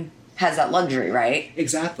everyone has that luxury, right?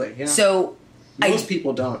 Exactly, yeah. So most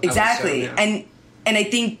people don't. Exactly. I would say, yeah. And I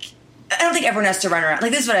don't think everyone has to run around.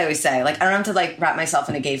 Like, this is what I always say. Like, I don't have to, like, wrap myself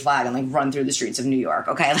in a gay flag and, like, run through the streets of New York,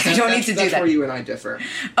 okay? Like, I don't need to do that. That's where you and I differ.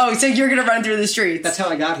 Oh, so you're going to run through the streets. That's how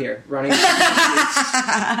I got here, running through the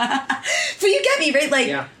streets. But you get me, right? Like,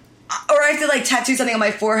 yeah. Or I have to, like, tattoo something on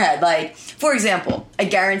my forehead. Like, for example, I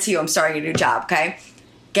guarantee you I'm starting a new job, okay?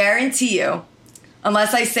 Guarantee you,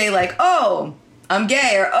 unless I say, like, oh, I'm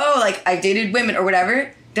gay, or, oh, like, I've dated women, or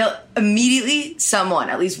whatever, they'll immediately,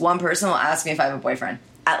 at least one person will ask me if I have a boyfriend.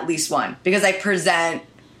 At least one. Because I present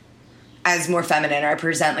as more feminine, or I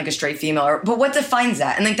present like a straight female, but what defines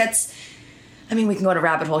that? And like we can go to a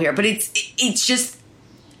rabbit hole here, but it's just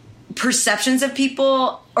perceptions of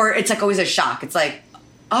people, or it's like always a shock. It's like,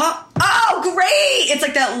 oh, great! It's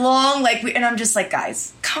like that long, like, and I'm just like,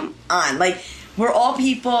 guys, come on. Like, we're all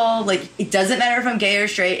people. Like, it doesn't matter if I'm gay or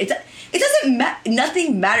straight. It doesn't matter.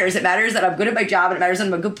 Nothing matters. It matters that I'm good at my job, and it matters that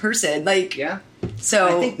I'm a good person. Like, yeah.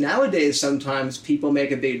 So I think nowadays sometimes people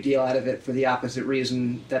make a big deal out of it for the opposite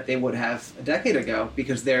reason that they would have a decade ago,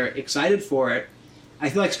 because they're excited for it. I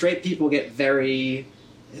feel like straight people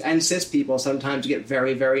and cis people sometimes get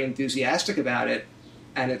very, very enthusiastic about it,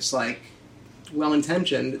 and it's like,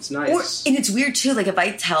 well-intentioned, it's nice. And it's weird, too, like, if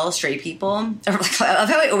I tell straight people, or like, I love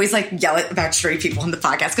how I always, like, yell about straight people on the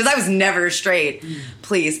podcast, because I was never straight.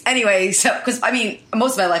 Please. Anyway, so, because, I mean,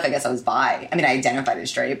 most of my life, I guess I was bi. I mean, I identified as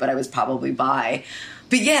straight, but I was probably bi.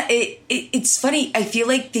 But yeah, it's funny. I feel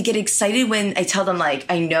like they get excited when I tell them, like,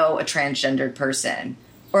 I know a transgendered person.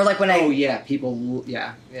 Or, like, when people,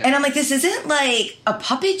 yeah. And I'm like, this isn't, like, a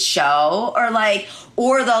puppet show, or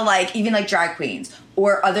the, like, even, like, drag queens,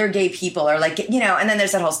 or other gay people, or, like, and then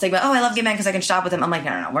there's that whole stigma, oh, I love gay men because I can shop with them. I'm like,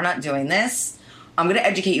 no, we're not doing this. I'm going to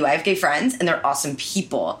educate you. I have gay friends, and they're awesome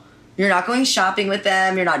people. You're not going shopping with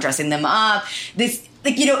them. You're not dressing them up. This,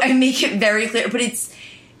 like, I make it very clear, but it's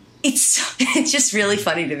just really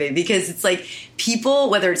funny to me, because it's, like, people,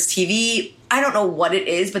 whether it's TV, I don't know what it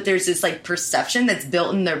is, but there's this, like, perception that's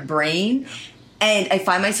built in their brain, and I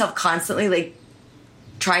find myself constantly, like,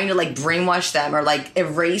 trying to, like, brainwash them, or, like,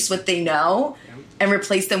 erase what they know and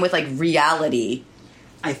replace them with, like, reality.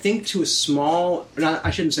 I think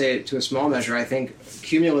I shouldn't say it to a small measure, I think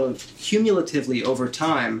cumulatively over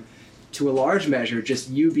time, to a large measure, just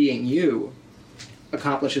you being you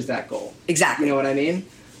accomplishes that goal. Exactly. You know what I mean?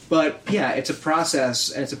 But yeah, it's a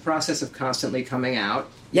process, and it's a process of constantly coming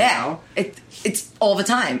out. Yeah, it's all the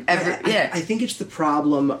time. I think it's the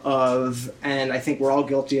problem of, and I think we're all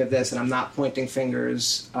guilty of this, and I'm not pointing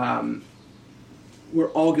fingers.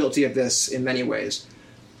 We're all guilty of this in many ways.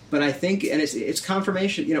 But I think, and it's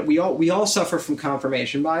confirmation. You know, we all suffer from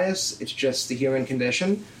confirmation bias. It's just the human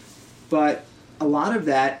condition. But a lot of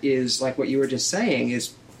that is, like what you were just saying,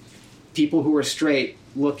 is people who are straight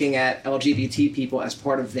looking at LGBT people as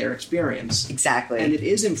part of their experience. Exactly. And it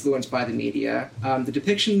is influenced by the media. The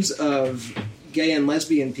depictions of gay and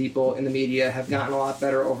lesbian people in the media have gotten a lot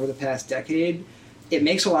better over the past decade. It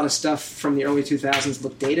makes a lot of stuff from the early 2000s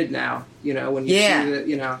look dated now. You know, when you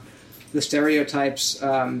see the stereotypes.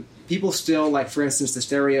 People still, like, for instance, the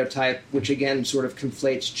stereotype, which again sort of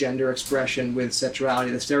conflates gender expression with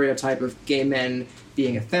sexuality, the stereotype of gay men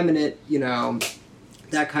being effeminate, you know,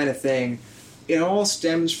 that kind of thing. It all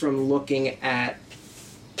stems from looking at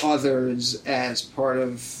others as part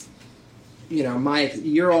of, you know,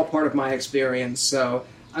 you're all part of my experience, so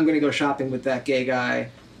I'm going to go shopping with that gay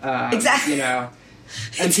guy. Exactly. You know,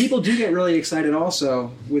 and people do get really excited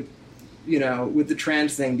also with the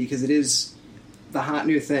trans thing, because it is the hot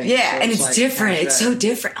new thing. Yeah, so and it's like, different. It's so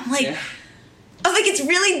different. I'm like, it's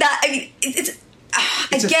really not. I mean,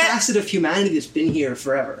 it's a facet of humanity that's been here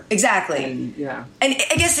forever. Exactly. And, yeah. And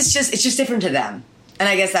I guess it's just different to them. And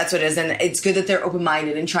I guess that's what it is. And it's good that they're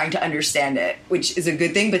open-minded and trying to understand it, which is a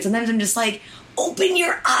good thing. But sometimes I'm just like, open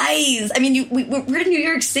your eyes. I mean, we're in New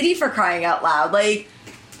York City, for crying out loud. Like,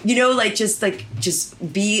 you know,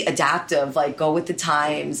 just be adaptive. Like, go with the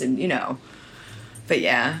times and, you know. But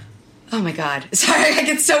yeah. Oh my God. Sorry, I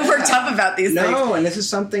get so worked up about these things. No, and this is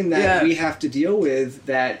something that we have to deal with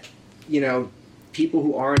that, you know, people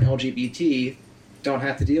who aren't LGBT don't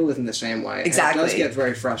have to deal with in the same way. Exactly. And it does get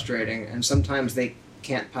very frustrating, and sometimes they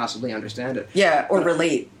can't possibly understand it. Yeah, or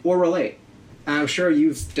relate. And I'm sure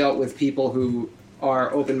you've dealt with people who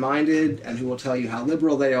are open-minded and who will tell you how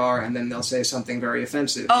liberal they are, and then they'll say something very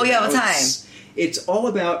offensive. Oh, yeah, all the time. It's all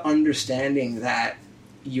about understanding that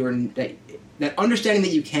that understanding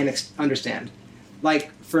that you can understand.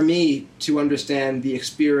 Like, for me, to understand the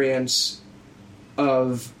experience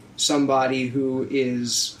of somebody who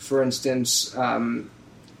is, for instance,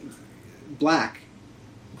 black,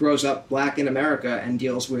 grows up black in America and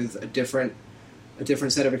deals with a different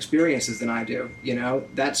set of experiences than I do. You know,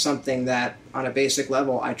 that's something that, on a basic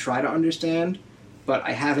level, I try to understand, but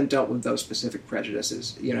I haven't dealt with those specific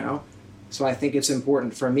prejudices. You know, so I think it's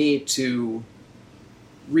important for me to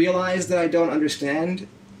realize that I don't understand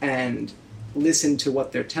and listen to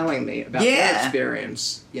what they're telling me about their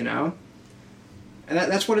experience. You know. And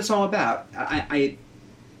that's what it's all about. I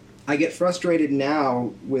get frustrated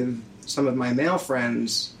now with some of my male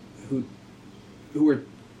friends who are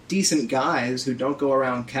decent guys who don't go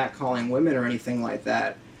around catcalling women or anything like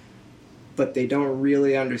that, but they don't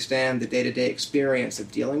really understand the day-to-day experience of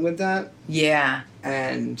dealing with that. Yeah.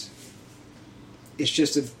 And it's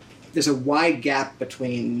just there's a wide gap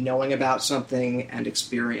between knowing about something and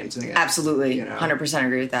experiencing it. Absolutely. You know? 100%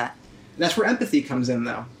 agree with that. And that's where empathy comes in,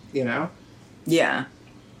 though, you know? Yeah.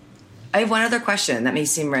 I have one other question that may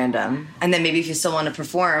seem random. And then maybe if you still want to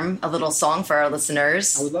perform a little song for our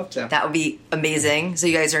listeners. I would love to. That would be amazing. So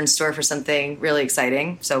you guys are in store for something really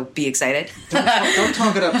exciting. So be excited. Don't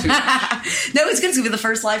talk it up too much. No, it's good. It's going to be the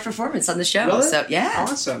first live performance on the show. Really? So, yeah.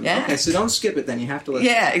 Awesome. Yeah. Okay, so don't skip it then. You have to listen.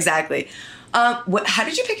 Yeah, exactly. How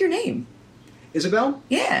did you pick your name? Isabel?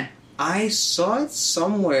 Yeah. I saw it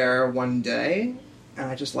somewhere one day,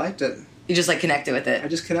 and I just liked it. You just, connected with it? I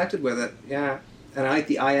just connected with it, yeah. And I like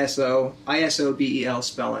the ISOBEL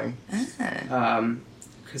spelling.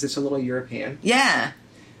 Because it's a little European. Yeah.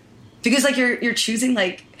 Because, you're choosing,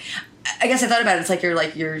 I guess I thought about it,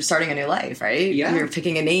 it's you're starting a new life, right? Yeah. You're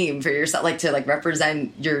picking a name for yourself, to,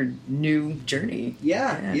 represent your new journey.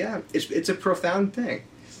 Yeah. It's a profound thing.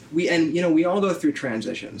 We all go through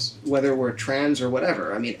transitions, whether we're trans or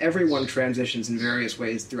whatever. I mean, everyone transitions in various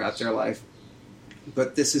ways throughout their life.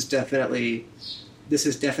 But this has definitely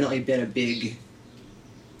been a big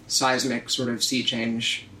seismic sort of sea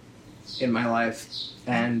change in my life.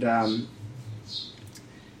 And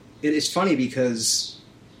it is funny because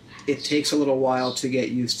it takes a little while to get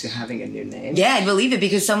used to having a new name. Yeah, I believe it,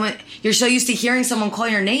 because you're so used to hearing someone call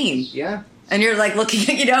your name. Yeah. And you're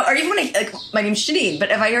looking at, or even when my name's Janine,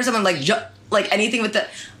 but if I hear someone anything with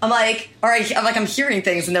I'm like, all right, I'm hearing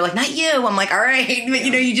things, and they're like, not you. I'm like, all right, but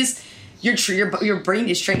you just your brain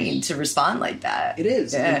is trained to respond like that. It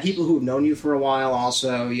is. Yeah. And people who've known you for a while,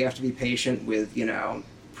 also, you have to be patient with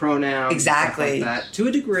pronouns, exactly, stuff like that. To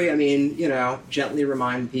a degree, I mean, gently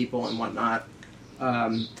remind people and whatnot.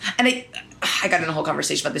 And I got in a whole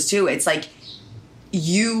conversation about this too. It's like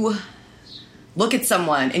you look at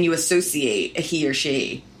someone and you associate a he or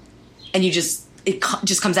she, and it just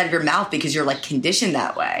comes out of your mouth because you're like conditioned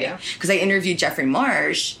that way. Because I interviewed Jeffrey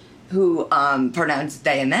Marsh, who pronounced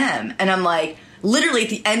they and them, and I'm like, literally at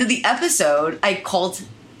the end of the episode, I called,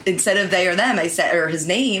 instead of they or them, I said, or his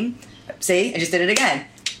name. See, I just did it again.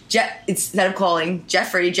 Instead of calling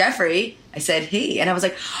Jeffrey, I said he, and I was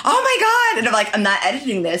like, oh my God. And I'm like, I'm not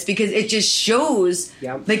editing this because it just shows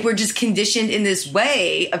like we're just conditioned in this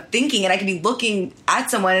way of thinking, and I could be looking at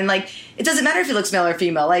someone and like, it doesn't matter if he looks male or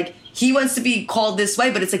female. Like he wants to be called this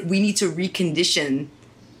way, but it's like, we need to recondition,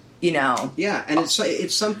 you know? Yeah. And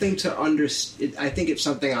it's something to understand. I think it's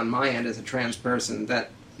something on my end as a trans person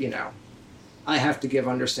that, you know, I have to give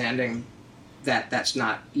understanding that that's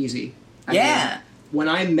not easy. I mean, when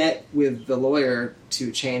I met with the lawyer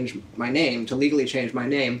to change my name, to legally change my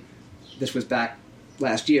name, this was back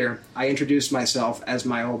last year, I introduced myself as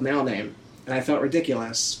my old male name. And I felt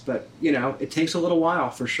ridiculous. But, you know, it takes a little while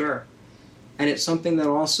for sure. And it's something that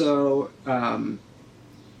also,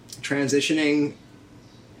 transitioning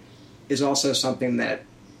is also something that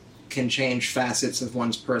can change facets of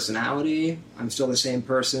one's personality. I'm still the same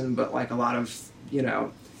person, but like a lot of, you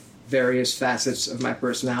know, various facets of my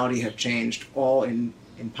personality have changed, all in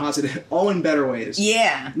positive, all in better ways.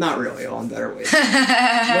 Yeah. Not really, all in better ways.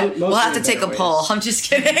 We'll have to take a poll. I'm just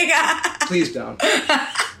kidding. Please don't.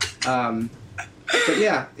 But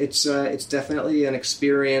yeah, it's definitely an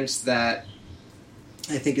experience that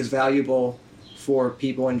I think is valuable for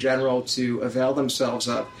people in general to avail themselves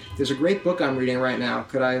of. There's a great book I'm reading right now.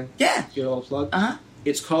 Could I give a little plug? Uh-huh.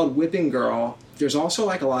 It's called Whipping Girl. There's also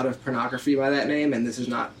like a lot of pornography by that name, and this is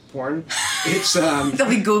not porn. It's they'll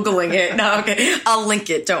be Googling it. No, okay. I'll link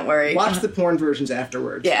it, don't worry. Watch the porn versions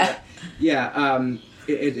afterwards. Yeah.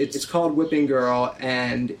 It's called Whipping Girl,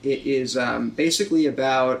 and it is basically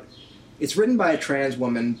about, it's written by a trans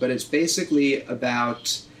woman, but it's basically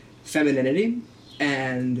about femininity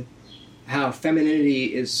and how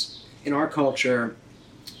femininity is, in our culture,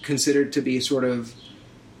 considered to be sort of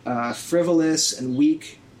frivolous and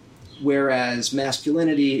weak, whereas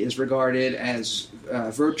masculinity is regarded as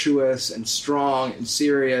virtuous and strong and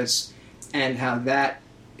serious, and how that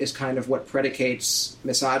is kind of what predicates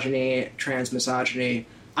misogyny, trans misogyny.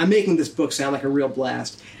 I'm making this book sound like a real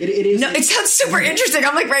blast. It is. No, it sounds super interesting.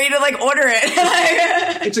 I'm like ready to like order it.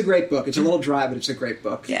 It's a great book. It's a little dry, but it's a great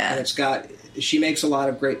book. Yeah. And she makes a lot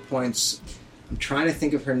of great points. I'm trying to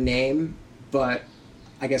think of her name, but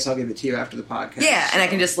I guess I'll give it to you after the podcast. Yeah, and I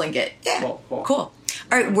can just link it. Yeah. Cool. All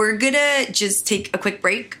right, we're going to just take a quick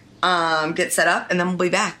break, get set up, and then we'll be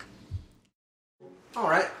back. All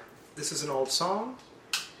right. This is an old song,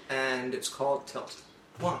 and it's called Tilt.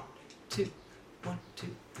 1, 2, 1, 2,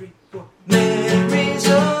 3, 4. Mary's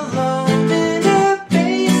alone in a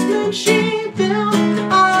basement she built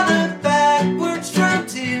on a backwards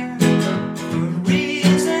frontier for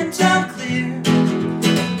reasons unclear.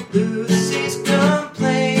 Lucy's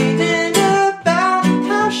complaining about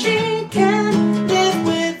how she can't live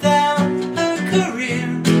without a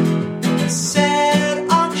career. A sad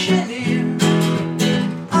auctioneer.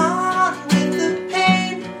 On with the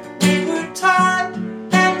pain we were taught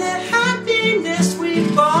and the happiness we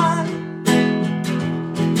bought.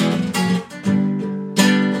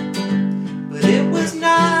 But it was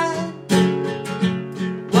not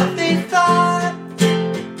what they thought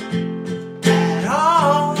at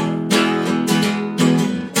all.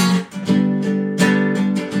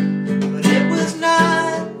 But it was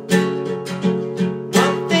not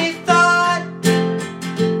what they thought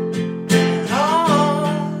at all.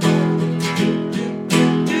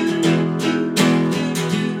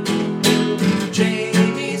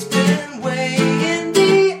 Jamie's been weighing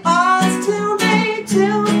the odds till they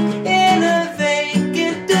tilt in a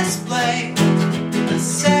vacant display, a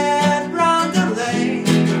sad rondelay.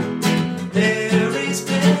 Mary's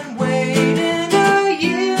been waiting a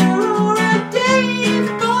year or a day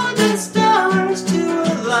for the stars to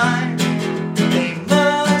align. They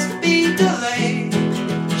must be delayed.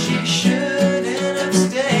 She shouldn't have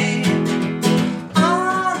stayed.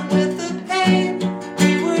 On with the pain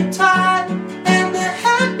we were taught and the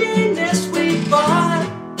happiness we bought.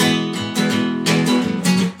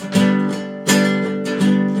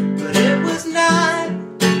 But it was not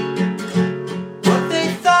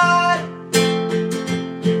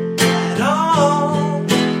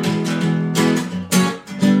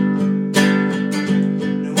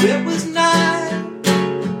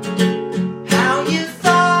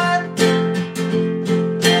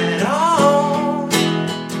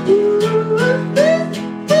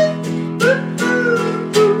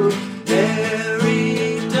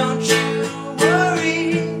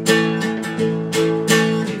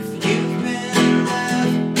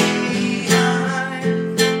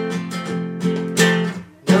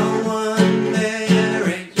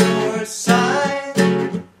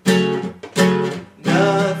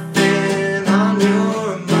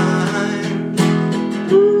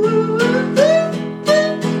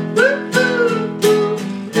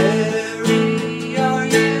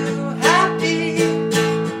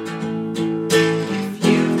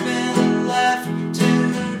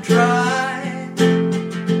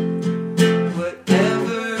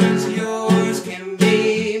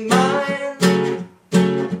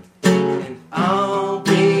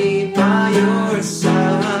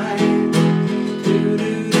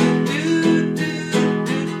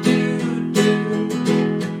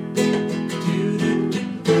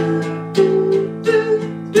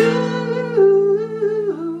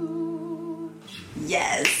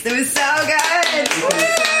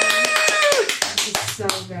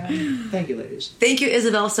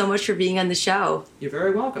Isabel so much for being on the show. You're very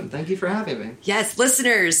welcome. Thank you for having me. Yes,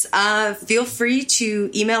 listeners, feel free to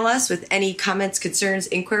email us with any comments, concerns,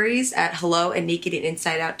 inquiries at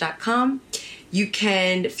hello@nakedandinsideout.com. You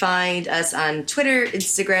can find us on Twitter,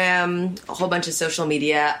 Instagram, a whole bunch of social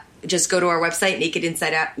media. Just go to our website,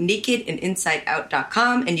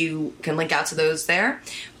 nakedandinsideout.com, and you can link out to those there.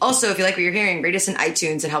 Also, if you like what you're hearing, rate us in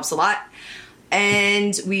iTunes. It helps a lot.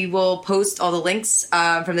 And we will post all the links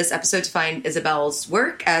from this episode to find Isabel's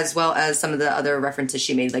work, as well as some of the other references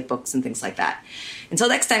she made, like books and things like that. Until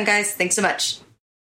next time, guys, thanks so much.